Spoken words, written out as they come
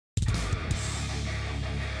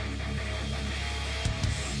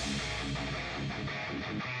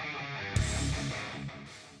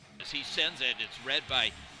He sends it. It's read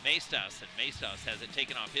by Maestas, and Maestas has it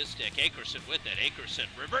taken off his stick. Akerson with it. Akerson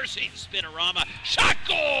reversing spinorama. Shot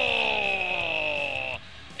goal!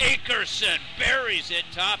 Akerson buries it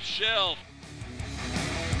top shelf.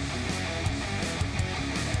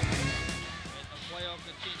 And the play will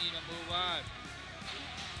continue to move on.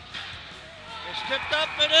 It's tipped up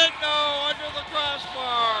and in, no, under the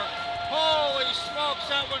crossbar. Holy smokes,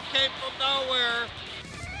 that one came from nowhere.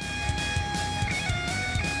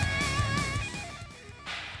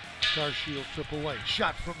 Starshield trip away.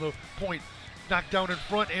 Shot from the point. Knocked down in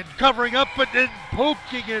front and covering up, but then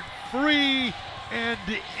poking it free and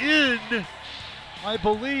in. I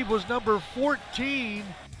believe was number 14.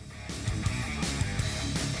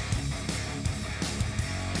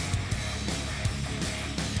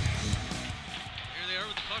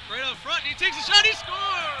 Right up front, and he takes a shot, he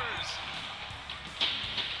scores!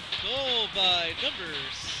 Goal by number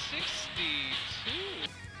 62.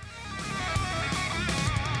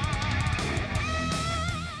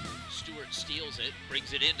 Stewart steals it,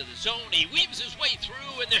 brings it into the zone, he weaves his way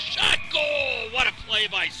through, and the shot goal! What a play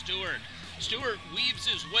by Stewart. Stewart weaves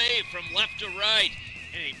his way from left to right,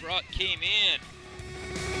 and he came in.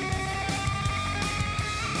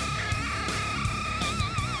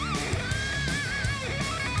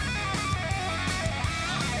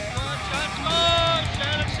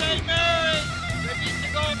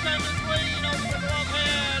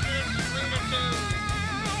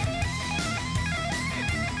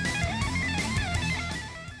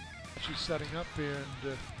 She's setting up and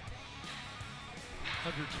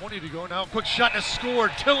 120 to go now. Quick shot and a score.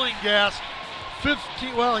 Tillinghast,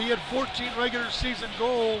 15. Well, he had 14 regular season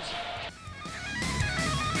goals.